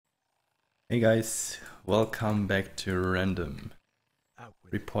Hey guys, welcome back to Random.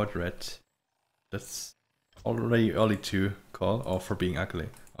 Report red. That's already early to call, or for being ugly.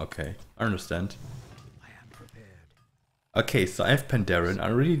 Okay, I understand. Okay, so I have Pandaren. I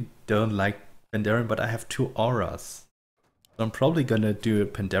really don't like Pandaren, but I have two auras. So I'm probably gonna do a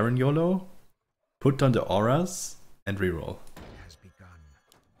Pandaren YOLO, put down the auras, and reroll.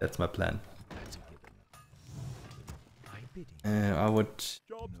 That's my plan. I would...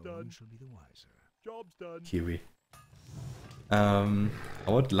 Job's done. Job's done. Kiwi. I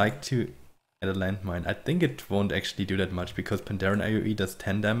would like to add a landmine. I think it won't actually do that much because Pandaren AoE does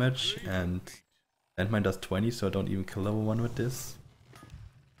 10 damage and landmine does 20, so I don't even kill level 1 with this.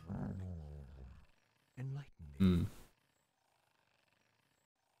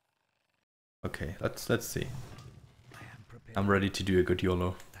 Okay, let's see. I'm ready to do a good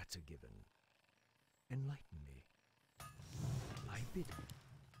YOLO. That's a given. Enlighten me. I bid it.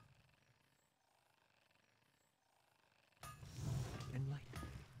 Enlighten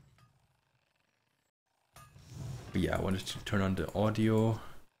me. Yeah, I wanted to turn on the audio.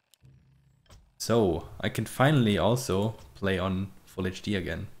 So, I can finally also play on Full HD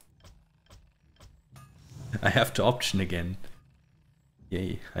again. I have the option again.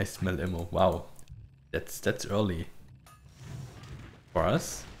 Yay, I smell ammo. Wow, that's early. For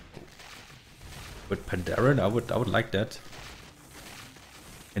us? With Pandaren, I would like that.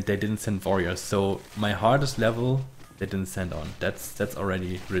 And they didn't send warriors, so my hardest level they didn't send on. That's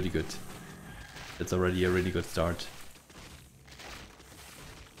already really good. That's already a really good start.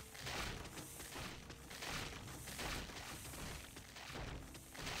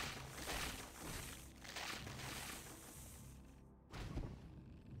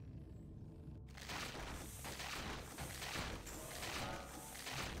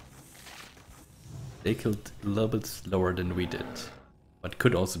 They killed a little bit slower than we did, but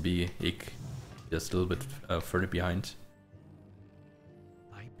could also be Ik just a little bit further behind.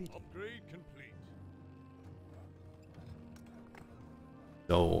 Upgrade complete.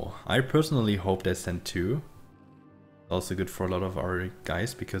 So I personally hope they send 2. Also good for a lot of our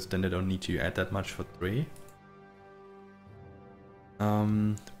guys because then they don't need to add that much for 3.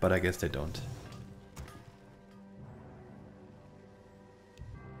 But I guess they don't.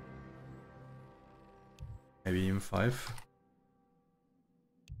 Maybe even 5.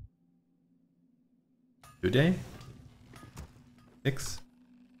 Do they? 6?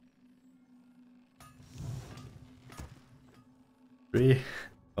 3?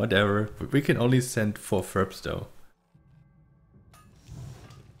 Whatever. We can only send 4 Ferbs though.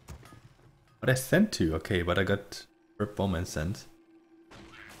 But I sent 2, okay, but I got Ferb Bowman sent.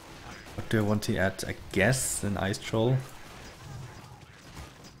 What do I want to add? I guess an Ice Troll.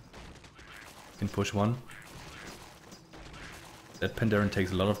 Can push 1. That Pandaren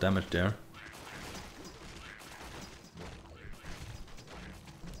takes a lot of damage there.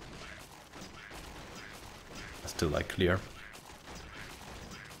 Still like clear.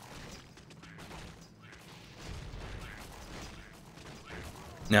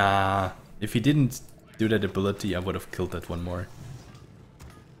 Nah, if he didn't do that ability, I would have killed that one more.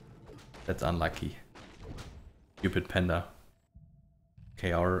 That's unlucky. Stupid panda.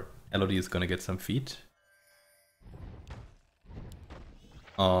 Okay, our LOD is gonna get some feet.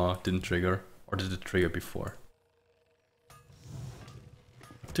 Oh, didn't trigger. Or did it trigger before?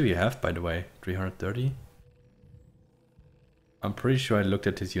 What do you have, by the way? 330? I'm pretty sure I looked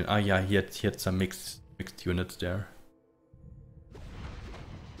at his unit. Ah, yeah, he had some mixed units there.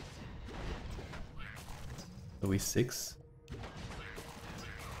 So we 6.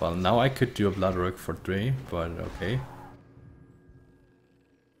 Well, now I could do a Bloodrock for 3, but okay.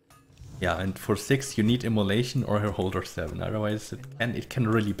 Yeah, and for 6 you need Immolation or a Holder 7, otherwise it can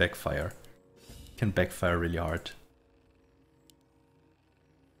really backfire. It can backfire really hard.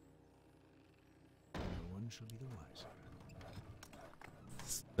 No one shall be the wiser.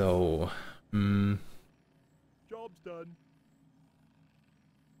 So, Job's done.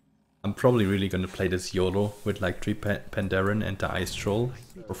 I'm probably really gonna play this YOLO with like 3 Pandaren and the Ice Troll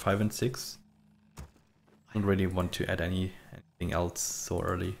for 5 and 6. I don't really want to add anything else so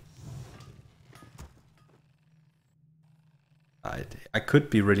early. I could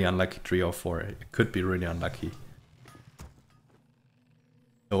be really unlucky 3 or 4. It could be really unlucky.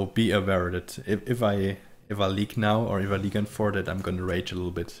 So be aware that if I leak now or if I leak on 4, that I'm gonna rage a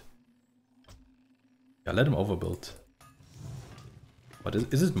little bit. Yeah, let him overbuild. But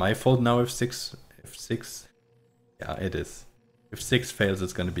is it my fault now if 6? Yeah, it is. If 6 fails,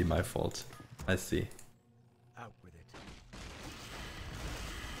 it's gonna be my fault. I see. Out with it.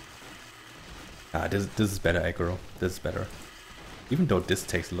 Ah, this is better aggro. This is better. Even though this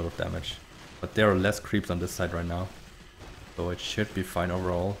takes a lot of damage. But there are less creeps on this side right now. So it should be fine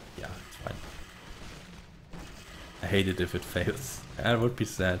overall. Yeah, it's fine. I hate it if it fails. I would be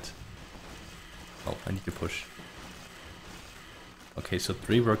sad. Oh, I need to push. Okay, so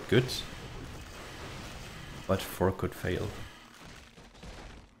 3 were good. But 4 could fail.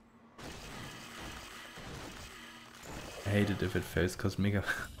 I hate it if it fails because Mega...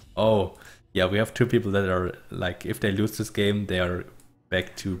 Oh, yeah, we have 2 people that are like, if they lose this game, they are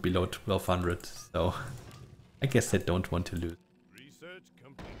back to below 1200. So I guess they don't want to lose. Research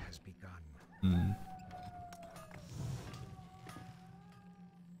company has begun.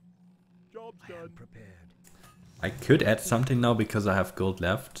 Job's done. Prepared. I could add something now because I have gold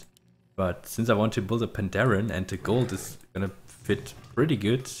left. But since I want to build a Pandaren and the gold is gonna fit pretty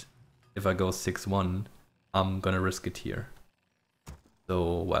good if I go 6-1, I'm gonna risk it here.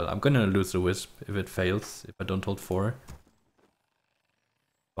 So, well, I'm gonna lose the Wisp if it fails, if I don't hold 4.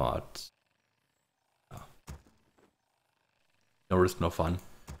 But... no risk, no fun.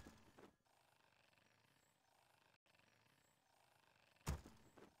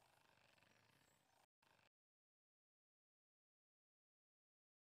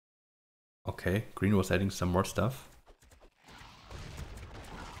 Okay, green was adding some more stuff.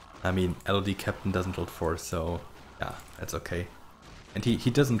 I mean, LOD captain doesn't hold 4, so yeah, that's okay. And he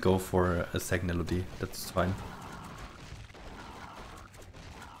doesn't go for a second LOD, that's fine.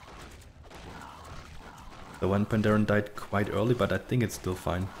 The one Pandaren died quite early, but I think it's still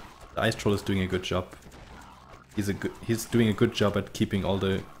fine. The Ice Troll is doing a good job. He's doing a good job at keeping all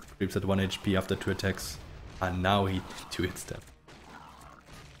the creeps at 1 HP after 2 attacks. And now he 2-hits them.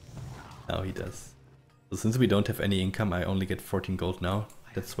 Now he does. So since we don't have any income, I only get 14 gold now.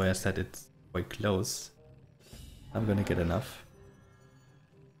 That's why I said it's quite close. I'm gonna get enough.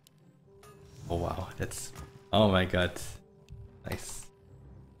 Oh wow, that's... oh my god. Nice.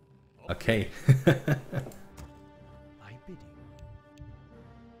 Okay.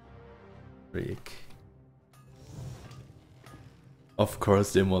 Freak. Of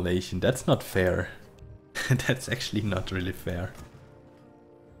course, the immolation. That's not fair. That's actually not really fair.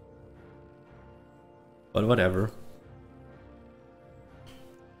 But whatever.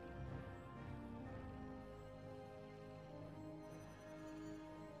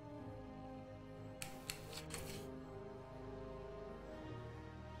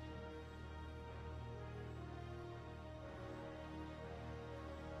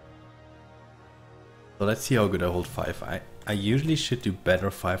 So let's see how good I hold 5. I usually should do better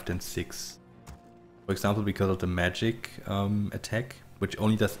 5 than 6. For example, because of the magic attack, which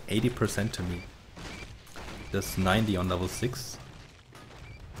only does 80% to me. It does 90 on level 6.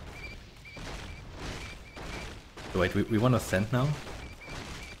 So wait, we want to send now?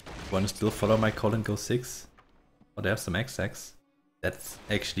 Want to still follow my call and go 6? Oh, they have some XX. That's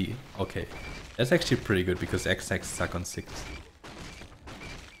actually... okay. That's actually pretty good because XX suck on 6.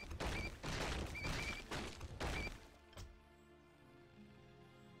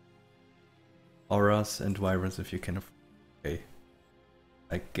 Auras and wyverns if you can okay.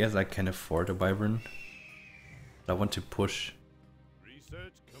 I guess I can afford a wyvern. But I want to push.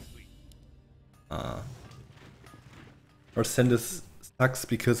 Research complete. Our Sendus sucks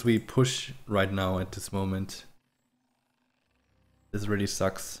because we push right now at this moment. This really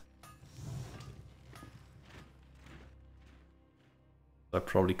sucks. So I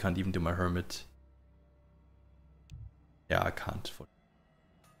probably can't even do my hermit. Yeah, I can't.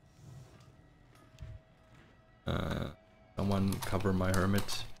 Someone cover my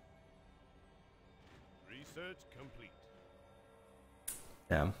hermit. Research complete.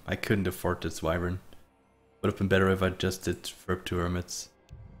 Damn, I couldn't afford this wyvern. Would have been better if I just did Verb 2 hermits.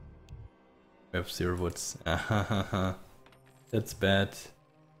 We have 0 woods. That's bad.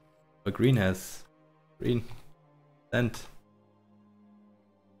 But green has. Green. Send.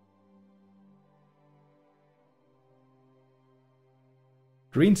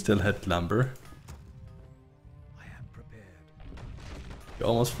 Green still had lumber. You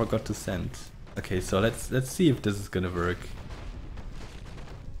almost forgot to send. Okay, so let's see if this is gonna work.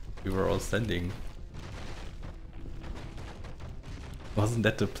 We were all sending. Wasn't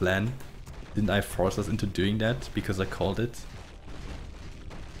that the plan? Didn't I force us into doing that because I called it?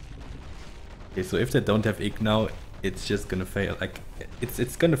 Okay, so if they don't have Ig now, it's just gonna fail. Like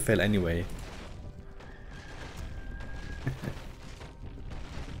it's gonna fail anyway.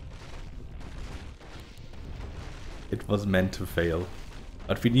 It was meant to fail.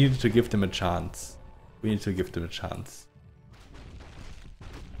 But we needed to give them a chance. We need to give them a chance.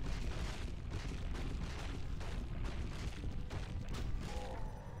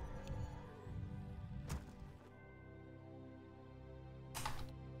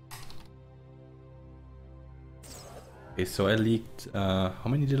 Okay, so I leaked, how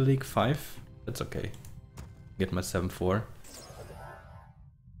many did I leak? 5? That's okay. Get my 7-4.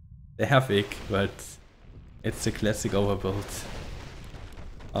 They have Ick, but it's a classic overbuild.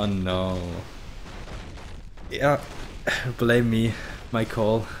 Oh no. Yeah, blame me, my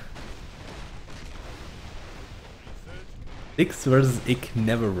call. Ix versus Ick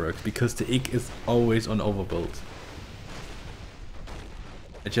never worked because the Ick is always on overbuild.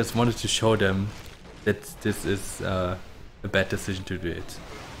 I just wanted to show them that this is a bad decision to do it.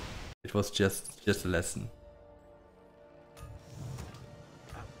 It was just a lesson.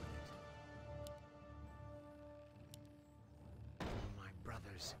 My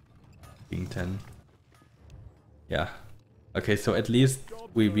brothers. King 10. Yeah. Okay, so at least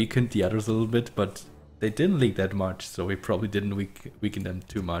we weakened the others a little bit, but they didn't leak that much, so we probably didn't weaken them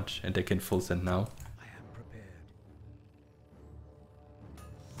too much, and they can full send now. I am prepared.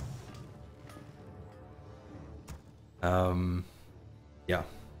 Yeah,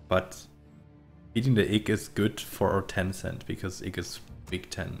 but beating the Ig is good for our 10 cent because Ig is big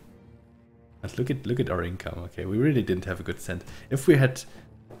 10. But look at our income. Okay, we really didn't have a good cent. If we had,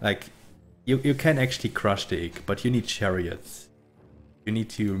 like, you can actually crush the Ig, but you need chariots. You need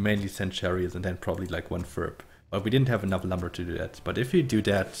to mainly send chariots and then probably like 1 Ferb. But we didn't have enough lumber to do that. But if you do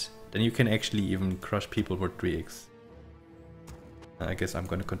that, then you can actually even crush people with 3 Igs. I guess I'm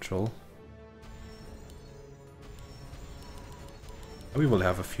gonna control. We will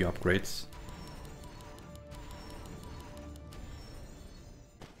have a few upgrades.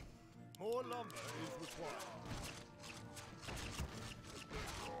 More lumber is required.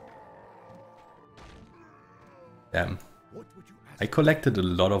 Damn. What would you ask? I collected a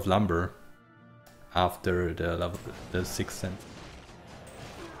lot of lumber after the 6th cent.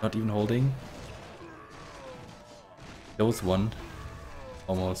 Not even holding. There was one.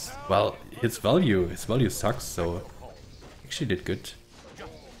 Almost. Well, his value sucks, so actually did good.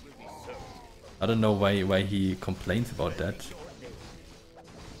 I don't know why he complains about that.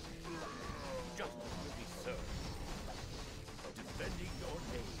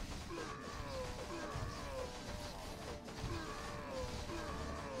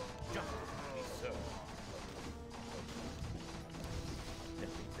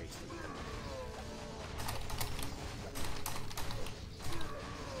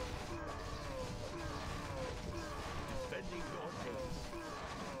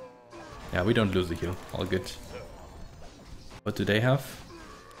 Yeah, we don't lose a heal. All good. What do they have?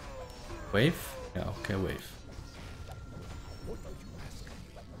 Wave? Yeah, okay, wave.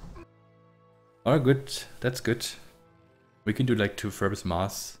 Oh, good. That's good. We can do like 2 Ferbs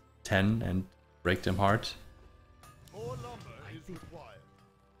Mass 10 and break them hard.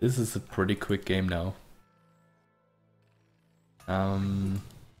 This is a pretty quick game now.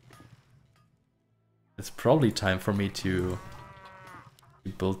 It's probably time for me to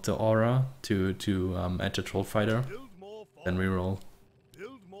build the aura to enter Troll Fighter, then reroll.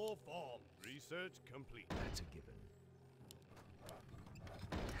 Build more farm. Research complete. That's a given.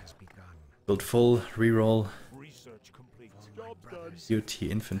 Has begun. Build full, reroll, Research complete. Job's done. TOT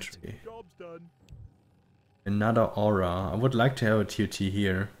infantry. Job's done. Another aura. I would like to have a TOT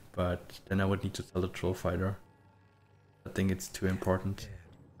here, but then I would need to sell the Troll Fighter. I think it's too important.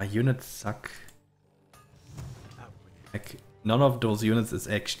 My units suck. Like, none of those units is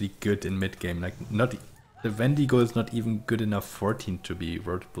actually good in mid game. Like, not the Wendigo is not even good enough 14 to be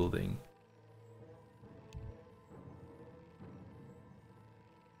worth building.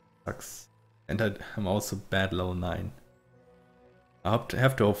 Sucks. And I'm also bad level 9. I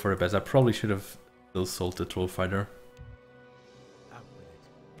have to hope for the best. I probably should have still sold the Troll Fighter.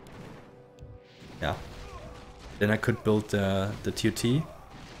 Yeah. Then I could build the TOT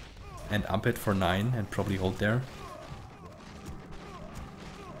and up it for 9 and probably hold there.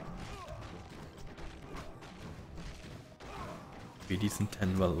 Be decent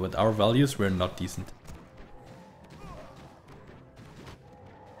 10. Well, with our values, we're not decent.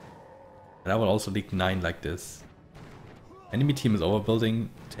 And I will also leak 9 like this. Enemy team is overbuilding,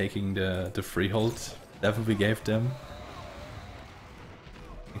 taking the freehold level we gave them.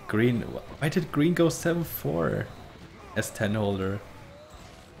 Green, why did green go 7-4 as 10 holder?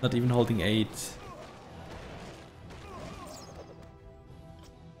 Not even holding 8.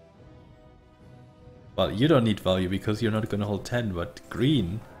 Well, you don't need value because you're not gonna hold 10, but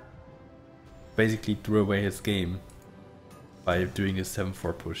green basically threw away his game by doing a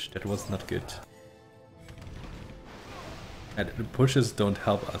 7-4 push. That was not good. And the pushes don't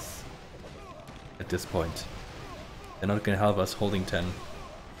help us at this point. They're not gonna help us holding 10.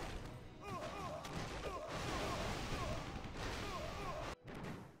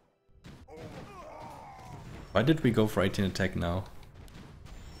 Why did we go for 18 attack now?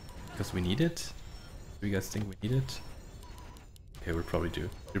 Because we need it? Do you guys think we need it? Okay, we probably do.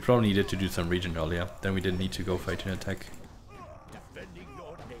 We probably needed to do some region earlier. Then we didn't need to go for 18 attack. Defending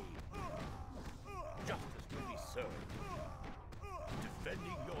your name. Justice will be served.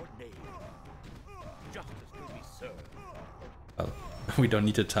 Defending your name. Justice will be served. Well, we don't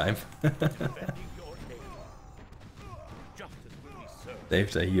need the time. Defending your name. Justice will be served.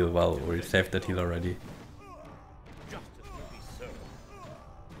 Saved a heal. Well, we saved that heal already. Justice will be served.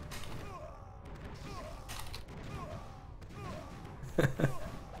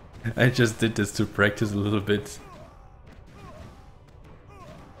 I just did this to practice a little bit.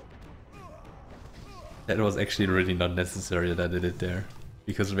 That was actually really not necessary that I did it there.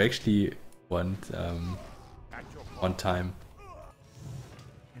 Because we actually want one time.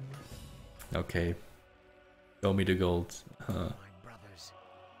 Okay. Show me the gold.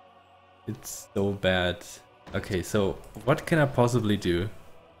 It's so bad. Okay, so what can I possibly do?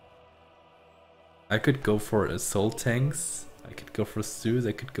 I could go for assault tanks. I could go for Zeus.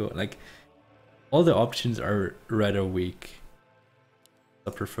 I could go like all the options are rather weak. I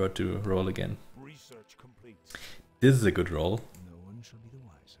prefer to roll again. Research complete. This is a good roll. No one shall be the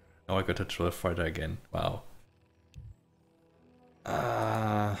wiser. Oh, I got a troll fighter again. Wow.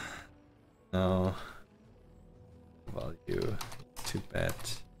 No. Value. Too bad.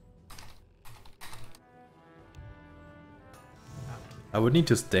 I would need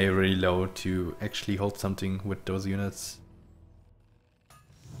to stay really low to actually hold something with those units.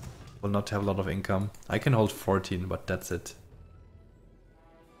 Will not have a lot of income. I can hold 14, but that's it.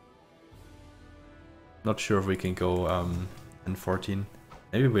 Not sure if we can go in 14.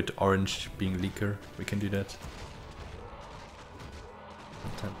 Maybe with orange being leaker, we can do that.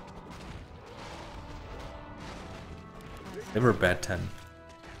 10. They were bad 10.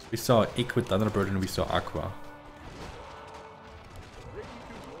 We saw Ick with Thunderbird and we saw Aqua.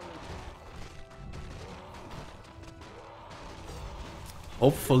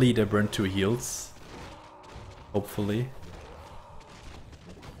 Hopefully they burn 2 heals. Hopefully.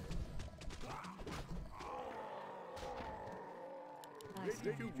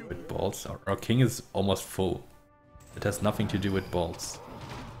 With balls. Our king is almost full. It has nothing to do with balls.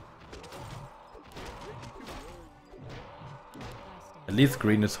 At least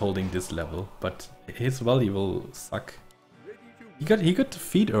green is holding this level, but his value will suck. He got the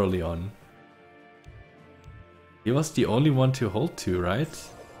feed early on. He was the only one to hold 2, right?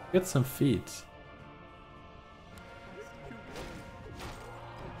 Get some feed.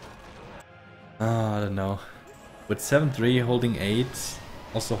 I don't know. With 7-3 holding 8,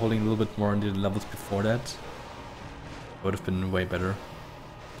 also holding a little bit more on the levels before that, would have been way better.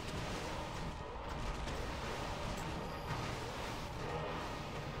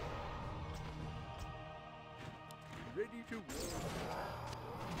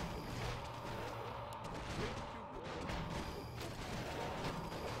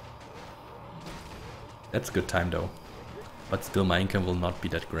 That's a good time though, but still my income will not be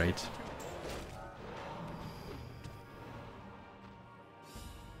that great.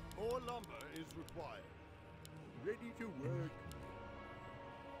 More lumber is required. Ready to work.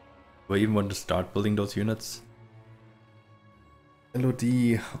 Do I even want to start building those units?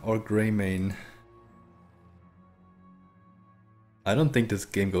 LOD or Greymane? I don't think this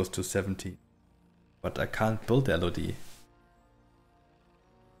game goes to 70, but I can't build the LOD.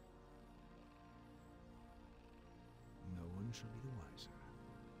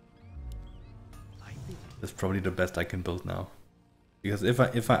 That's probably the best I can build now. Because if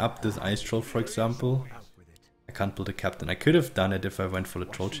I up this ice troll, for example, I can't build a captain. I could have done it if I went for the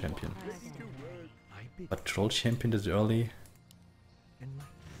troll champion. But troll champion is early.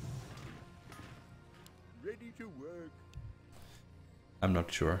 I'm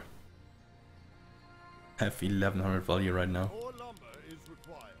not sure. I have 1100 value right now.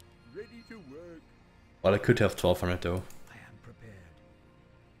 Well, I could have 1200 though.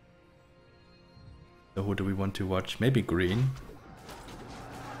 So who do we want to watch? Maybe green.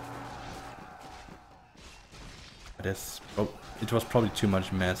 But it was probably too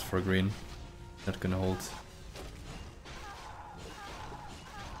much mass for green. Not gonna hold.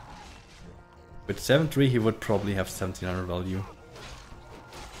 With 7-3 he would probably have 1700 value.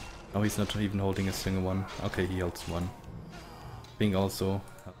 Oh, he's not even holding a single one. Okay, he holds 1. Ping also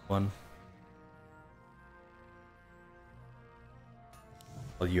have 1.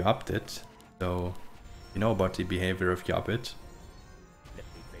 Well, you upped it, so you know about the behavior if you up it.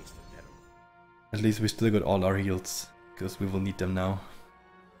 At least we still got all our heals, because we will need them now.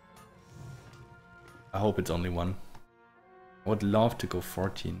 I hope it's only 1. I would love to go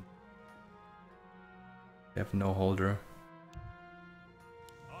 14. We have no holder.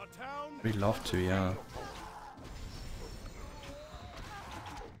 Our town We'd love to, yeah.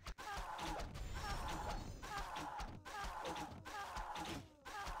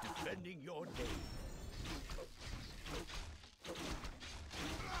 defending your name.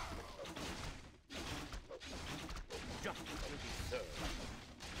 Justice will be served.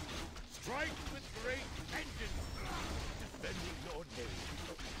 Strike with great vengeance. Defending your name.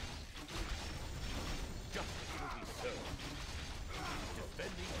 Justice will be served.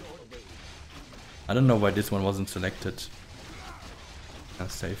 Defending your name. I don't know why this one wasn't selected.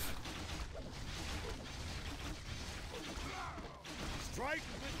 That's safe. Strike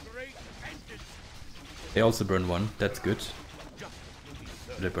with great vengeance. They also burn one, that's good. Justice will be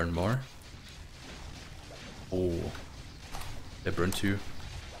served. They burn more. Oh. They burn two.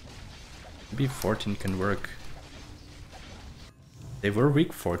 Maybe 14 can work. They were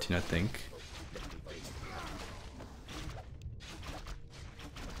weak 14, I think.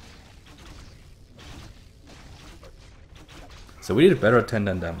 So we did better at 10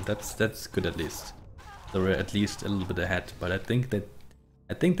 than them. That's good at least. They were at least a little bit ahead, but I think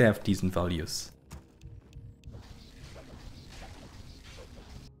they have decent values.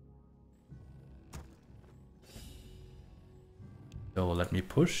 So let me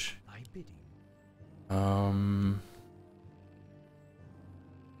push. My bidding.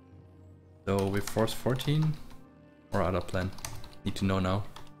 So we force 14 or other plan? Need to know now.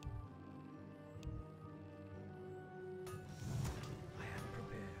 I am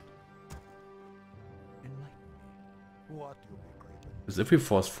prepared. Enlighten me. What you may crave. Because if we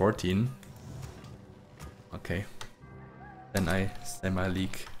force 14, okay, then I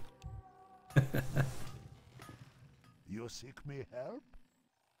semi-leak. You seek me help?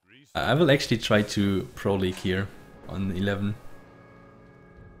 I will actually try to pro league here on 11.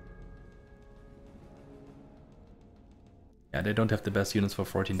 Yeah, they don't have the best units for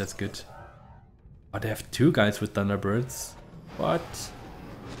 14, that's good. Oh, they have two guys with Thunderbirds. What?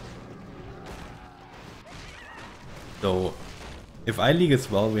 So, if I league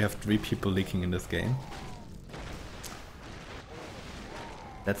as well, we have 3 people leaking in this game.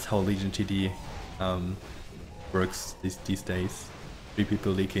 That's how LegionTD works these days. 3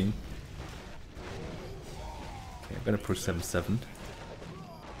 people leaking. Okay, I'm gonna push 7-7.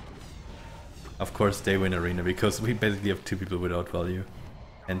 Of course they win arena because we basically have 2 people without value.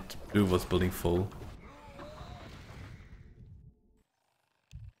 And blue was building full.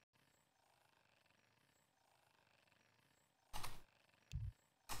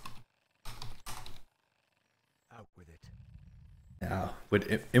 Out with it. Yeah,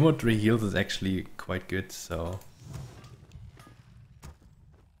 with imagery heals is actually quite good, so...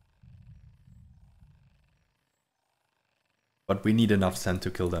 But we need enough sand to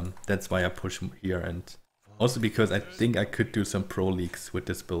kill them. That's why I push here, and also because I think I could do some pro leagues with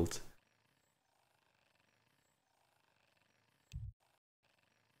this build.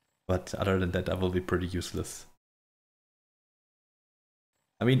 But other than that, I will be pretty useless.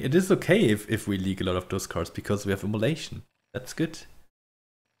 I mean, it is okay if we leak a lot of those cards because we have immolation. That's good.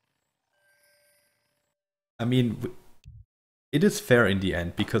 I mean, it is fair in the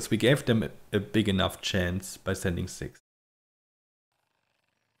end because we gave them a big enough chance by sending 6.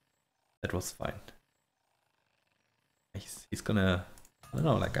 That was fine. He's gonna... I don't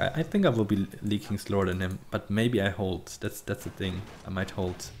know, like I think I will be leaking slower than him, but maybe I hold. That's the thing. I might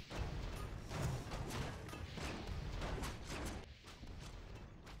hold.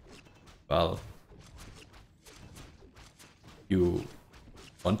 Well, you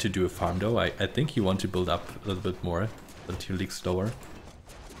want to do a farm though. I think you want to build up a little bit more until you leak slower.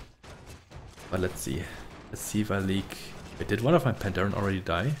 But let's see. Let's see if I leak. Wait, did one of my Pandaren already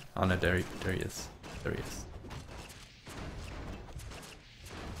die? Oh no, there he is. There he is.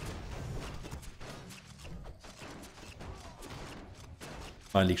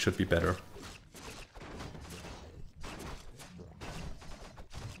 My leak should be better.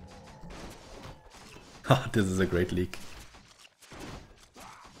 This is a great leak.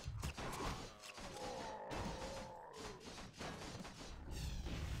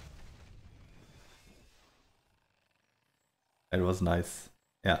 That was nice.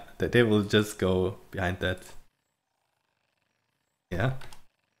 Yeah, they will just go behind that. Yeah.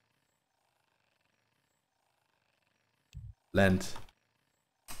 Land.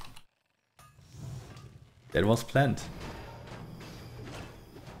 That was planned.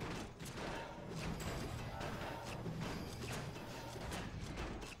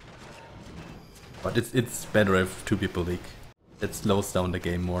 But it's better if 2 people leak. That slows down the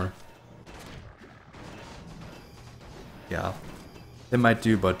game more. Yeah, they might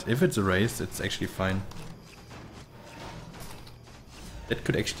do, but if it's a race, it's actually fine. That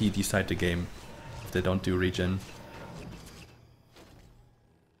could actually decide the game if they don't do regen.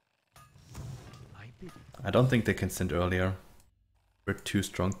 I don't think they can send earlier. We're too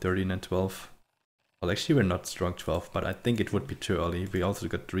strong, 13 and 12. Well, actually we're not strong 12, but I think it would be too early. We also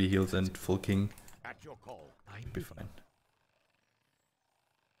got 3 heals and full king. At your call. Should be fine.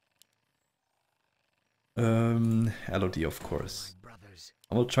 LOD of course.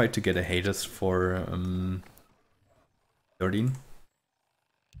 I will try to get a Hades for 13.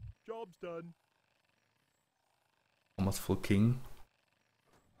 Job's done. Almost full king.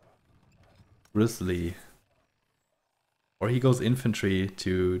 Grizzly. Or he goes infantry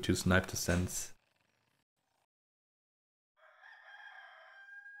to snipe the sense.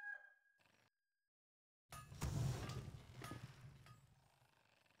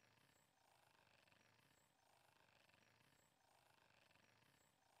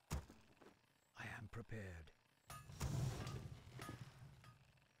 I am prepared.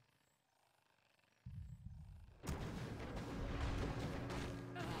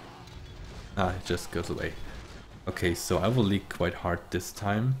 Ah, it just goes away. Okay, so I will leak quite hard this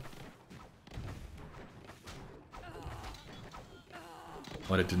time.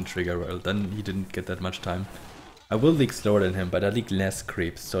 Oh, that didn't trigger well. Then he didn't get that much time. I will leak slower than him, but I leak less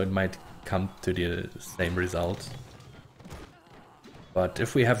creeps, so it might come to the same result. But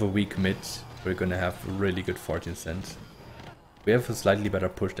if we have a weak mid, we're gonna have really good 14 cent. We have a slightly better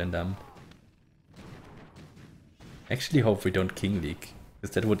push than them. Actually hope we don't king leak,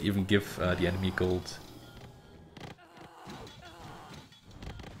 because that would even give the enemy gold.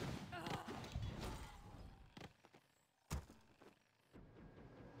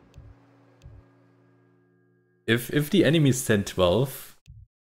 If the enemies sent 12,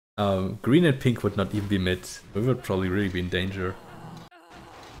 green and pink would not even be mid. We would probably really be in danger.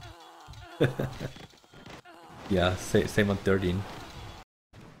 Yeah, same on 13.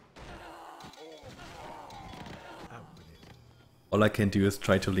 All I can do is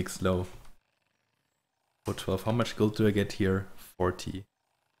try to leak slow. For 12, how much gold do I get here? 40.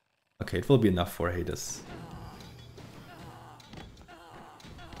 Okay, it will be enough for Hades.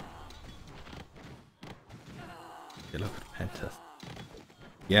 Okay, look at Pantas.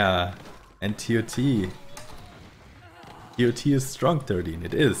 Yeah, and TOT. TOT is strong 13,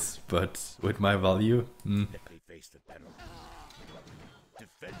 it is, but with my value, Let me face the peril.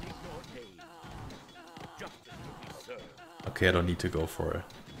 Defending your name. Justice will be served. Okay, I don't need to go for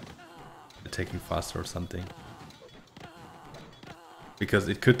attacking faster or something. Because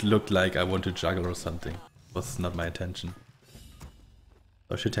it could look like I want to juggle or something. Was not my intention.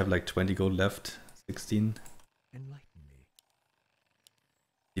 So I should have like 20 gold left. 16. Enlighten me,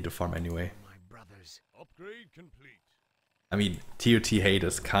 Need to farm anyway. my brothers. Upgrade complete. I mean, TOT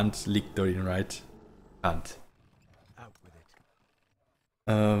haters can't leak 13, right? Can't. Out with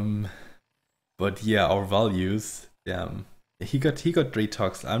it. But yeah, our values. He got 3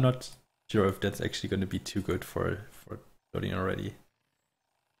 talks. I'm not sure if that's actually going to be too good for 13 already.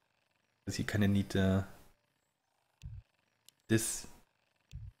 Because you kind of need this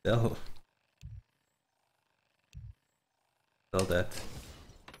sell that.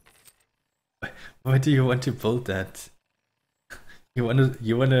 Why do you want to build that? You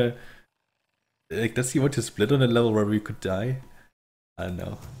wanna like, does he want to split on a level where we could die? I don't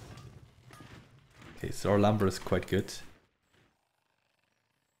know. Okay, so our lumber is quite good.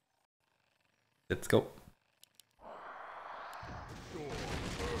 Let's go.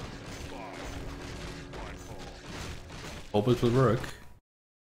 Hope it will work.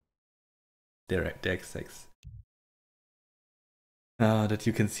 There, the XX. That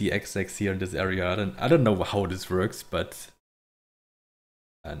you can see XX here in this area. I don't know how this works, but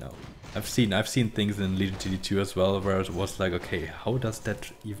I don't know. I've seen things in LegionTD 2 as well where it was like, okay, how does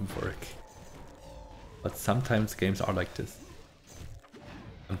that even work? But sometimes games are like this.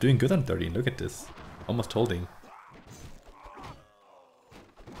 I'm doing good on 13, look at this. Almost holding.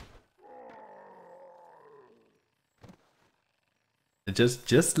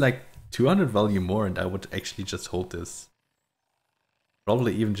 Just like 200 value more and I would actually just hold this.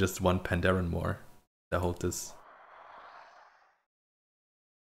 Probably even just 1 Pandaren more to hold this.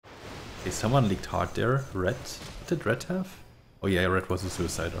 Okay, someone leaked hard there. Red? What did Red have? Oh yeah, Red was a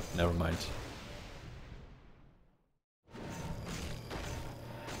suicider. Never mind.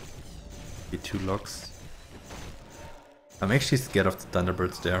 Okay, 2 locks. I'm actually scared of the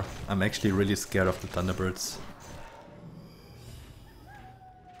Thunderbirds there. I'm actually really scared of the Thunderbirds.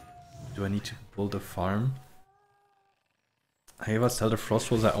 Do I need to build a farm? I ever sell the Frost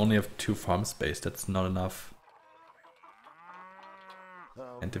Rolls, I only have 2 farm space, that's not enough.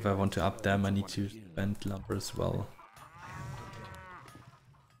 And if I want to up them, I need to spend lumber as well.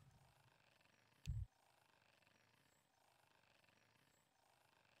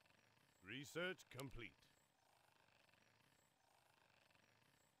 Turret complete.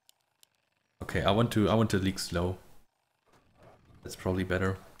 Okay, I want to league slow. That's probably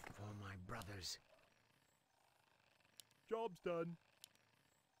better. For my brothers. Job's done.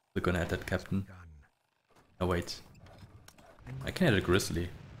 We're gonna add that captain. Gun. Oh wait. I can add a grizzly.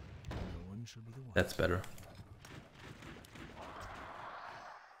 No one shall be the one. That's better.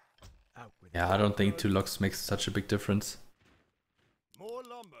 Out with Yeah, I don't think 2 logs makes such a big difference. More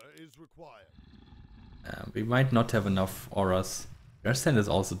lumber is required. We might not have enough auras. Their stand is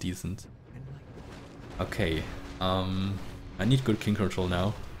also decent. Okay, I need good king control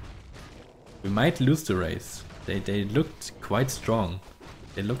now. We might lose the race. They looked quite strong.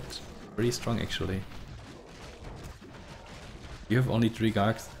 They looked pretty strong actually. You have only 3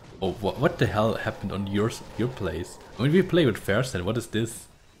 Gargs. Oh, what the hell happened on your place? I mean, we play with Fairstand. What is this?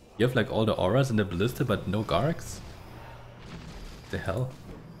 You have like all the auras and the ballista, but no Gargs? The hell?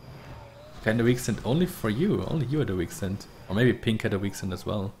 Kinda weak send only for you. Only you are the weak send. Or maybe Pink had a weak send as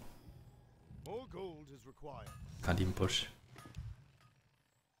well. More gold is required. Can't even push.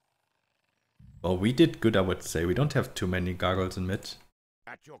 Well, we did good, I would say. We don't have too many gargoyles in mid.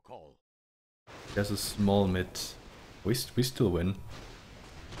 At your call. There's a small mid. We still win.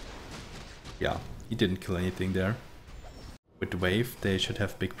 Yeah, he didn't kill anything there. With the wave, they should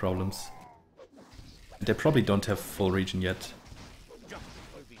have big problems. And they probably don't have full region yet. Justice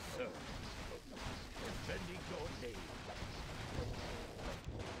will be served. Defending your name.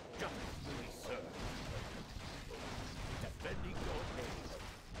 Justice will be served. Defending your name.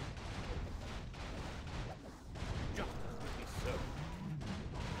 Justice will be served.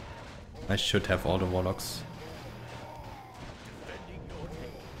 I should have all the warlocks. Defending your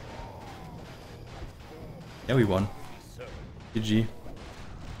name. Yeah, we won. Be served. GG.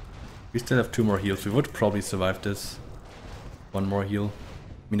 We still have 2 more heals. We would probably survive this. 1 more heal.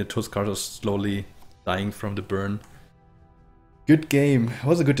 I mean, the Tuskars are slowly dying from the burn. Good game. It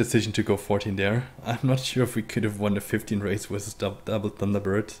was a good decision to go 14 there. I'm not sure if we could have won the 15 race versus double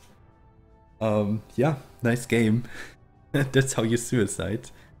Thunderbird. Yeah, nice game. That's how you suicide.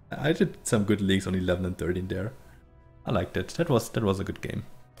 I did some good leagues on 11 and 13 there. I liked it. That was a good game.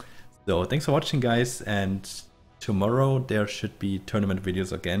 So thanks for watching, guys, and tomorrow there should be tournament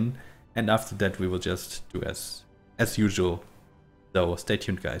videos again, and after that we will just do as usual. So stay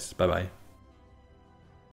tuned, guys. Bye bye.